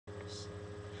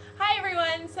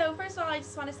everyone. So first of all, I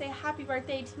just want to say happy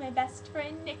birthday to my best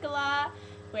friend Nicola.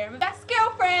 We're my best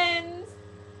girlfriends.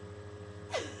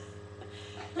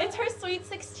 It's her sweet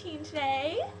 16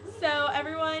 today. So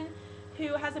everyone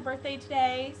who has a birthday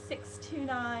today,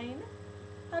 629,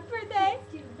 happy birthday.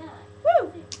 629.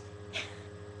 Woo!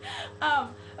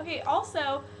 Okay,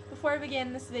 also, before I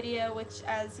begin this video, which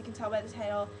as you can tell by the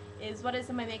title, is what is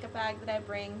in my makeup bag that I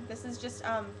bring. This is just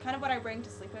kind of what I bring to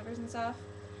sleepovers and stuff.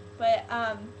 But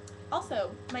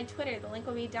also, my Twitter, the link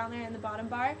will be down there in the bottom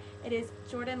bar. It is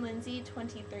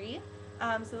JordanLindsay23.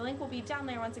 So the link will be down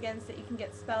there once again so that you can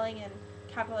get spelling and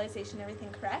capitalization and everything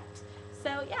correct.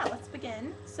 So yeah, let's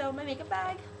begin. So my makeup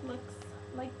bag looks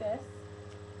like this.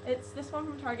 It's this one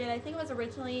from Target. I think it was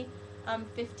originally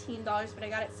 $15, but I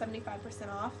got it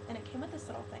 75% off, and it came with this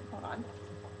little thing. Hold on.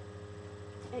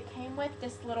 It came with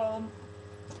this little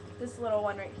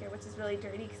one right here, which is really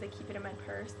dirty because I keep it in my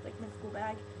purse, like my school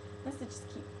bag. This is just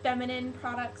keep feminine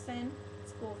products in.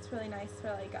 It's cool. It's really nice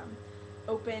for like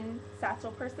open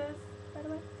satchel purses, by the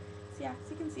way. So yeah,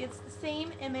 so you can see it's the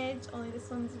same image, only this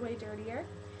one's way dirtier.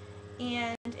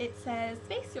 And it says,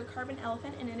 "Face your carbon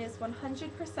elephant," and it is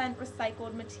 100%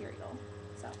 recycled material.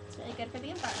 So it's really good for the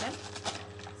environment.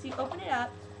 So you open it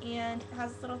up, and it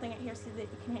has this little thing right here so that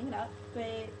you can hang it up.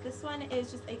 But this one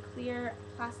is just a clear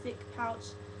plastic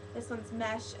pouch. This one's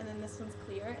mesh, and then this one's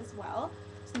clear as well.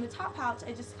 So in the top pouch,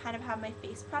 I just kind of have my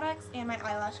face products and my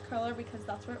eyelash curler because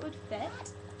that's where it would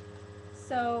fit.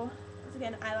 So once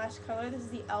again, eyelash curler. This is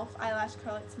the e.l.f. eyelash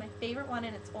curler. It's my favorite one,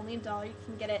 and it's only $1. You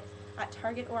can get it at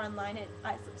Target or online at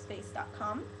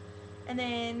islipspace.com. And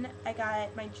then I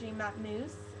got my Dream Matte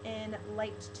Mousse in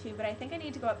light 2, but I think I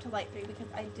need to go up to light 3 because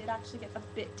I did actually get a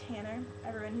bit tanner.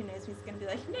 Everyone who knows me is going to be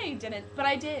like, no you didn't, but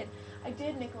I did. I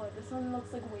did, Nicola. This one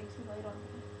looks like way too light on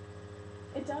me.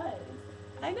 It does.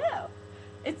 I know.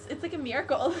 It's like a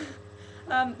miracle.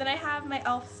 Then I have my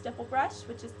e.l.f. stipple brush,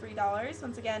 which is $3.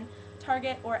 Once again,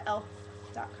 Target or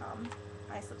elf.com,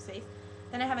 iSlipSpace.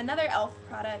 Then I have another e.l.f.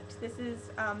 product. This is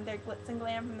their Glitz and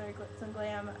Glam from their Glitz and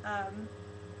Glam,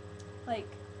 like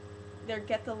their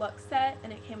Get the Look set,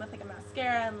 and it came with like a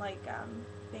mascara and like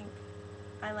pink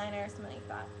eyeliner or something like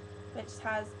that. But it just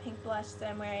has pink blush that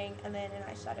I'm wearing, and then an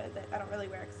eyeshadow that I don't really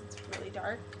wear because it's really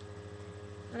dark.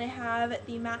 Then I have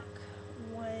the MAC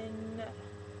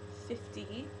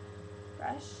 150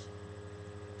 brush.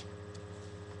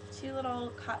 2 little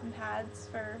cotton pads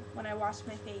for when I wash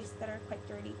my face that are quite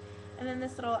dirty. And then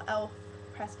this little e.l.f.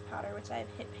 pressed powder, which I have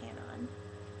hit pan on.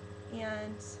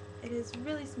 And it is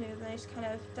really smooth, and I just kind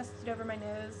of dust it over my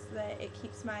nose so that it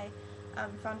keeps my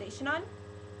foundation on.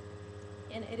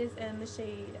 And it is in the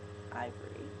shade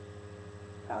Ivory.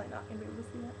 Probably not going to be able to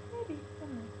see that. Maybe. I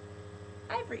don't know.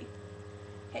 Ivory.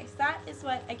 Okay, so that is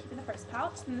what I keep in the first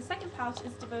pouch. And the second pouch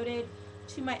is devoted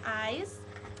to my eyes.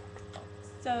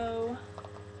 So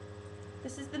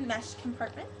this is the mesh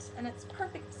compartment, and it's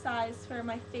perfect size for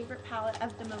my favorite palette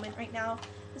of the moment right now.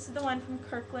 This is the one from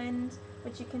Kirkland,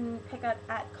 which you can pick up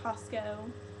at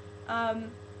Costco.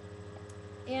 And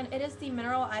it is the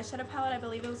Mineral Eyeshadow Palette. I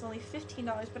believe it was only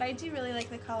 $15, but I do really like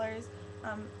the colors.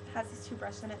 It has these 2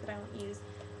 brushes in it that I don't use.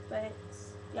 But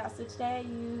yeah, so today I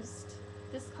used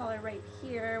this color right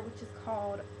here, which is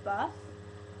called Buff,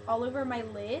 all over my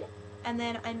lid, and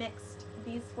then I mixed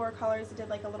these 4 colors. I did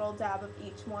like a little dab of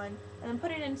each one, and then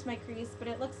put it into my crease, but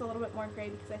it looks a little bit more gray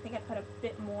because I think I put a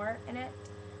bit more in it.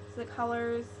 So the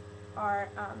colors are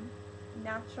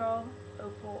natural,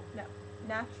 opal, no,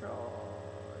 natural,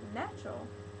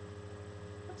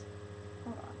 what?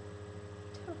 Hold on,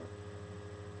 total,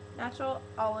 natural,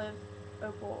 olive,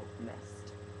 opal,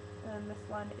 mist, and then this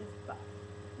one is Buff.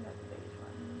 No, the beige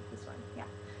one. This one, yeah.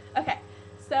 Okay,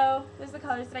 so there's the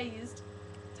colors that I used.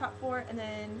 Top 4, and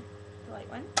then the light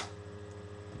one.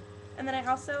 And then I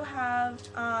also have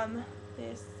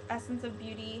this Essence of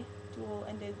Beauty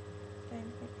dual-ended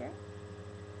thing right here.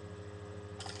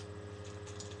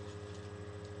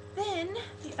 Then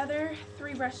the other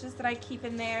 3 brushes that I keep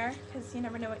in there, because you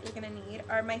never know what you're going to need,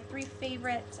 are my 3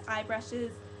 favorite eye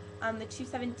brushes. The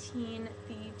 217,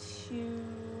 the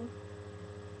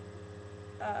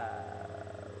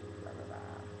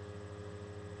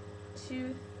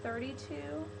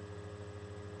 232,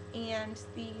 and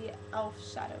the e.l.f.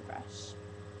 shadow brush.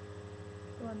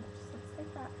 The one that just looks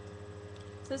like that.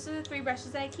 So those are the 3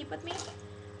 brushes that I keep with me.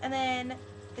 And then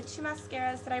the 2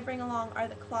 mascaras that I bring along are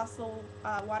the Colossal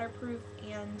Waterproof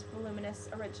and Voluminous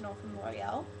Original from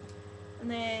L'Oreal. And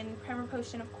then Primer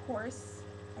Potion, of course.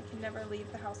 I can never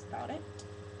leave the house without it.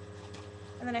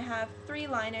 And then I have 3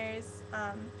 liners.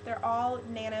 They're all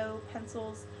nano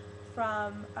pencils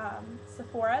from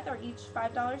Sephora. They're each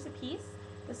 $5 a piece.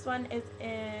 This one is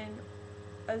in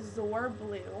Azure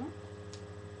Blue.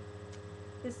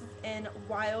 This is in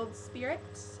Wild Spirit,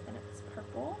 and it's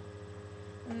purple.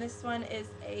 And this one is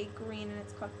a green, and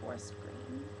it's called Forest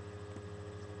Green.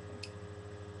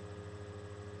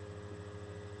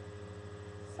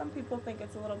 Some people think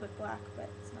it's a little bit black, but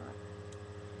it's not.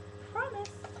 Promise.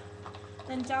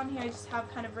 Then down here I just have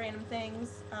kind of random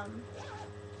things. I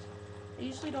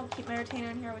usually don't keep my retainer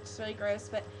in here, which is really gross,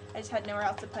 but I just had nowhere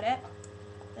else to put it.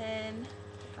 Then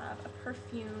I have a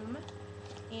perfume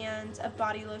and a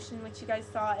body lotion, which you guys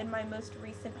saw in my most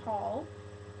recent haul.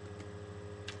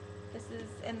 This is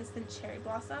in the scent Cherry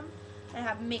Blossom. I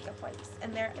have makeup wipes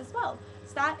in there as well.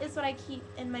 So that is what I keep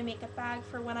in my makeup bag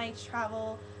for when I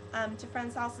travel to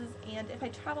friends' houses, and if I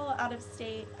travel out of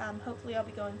state, hopefully I'll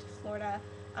be going to Florida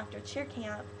after cheer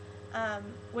camp,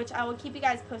 which I will keep you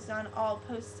guys posted on. I'll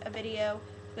post a video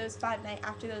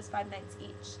after those 5 nights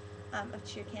each of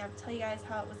cheer camp, tell you guys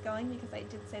how it was going, because I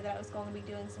did say that I was going to be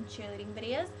doing some cheerleading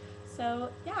videos.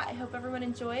 So yeah, I hope everyone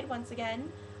enjoyed. Once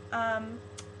again,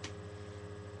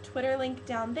 Twitter link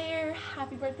down there.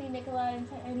 Happy birthday, Nicola, and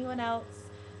to anyone else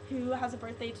who has a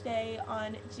birthday today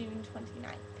on June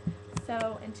 29th.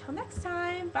 So until next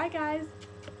time, bye guys.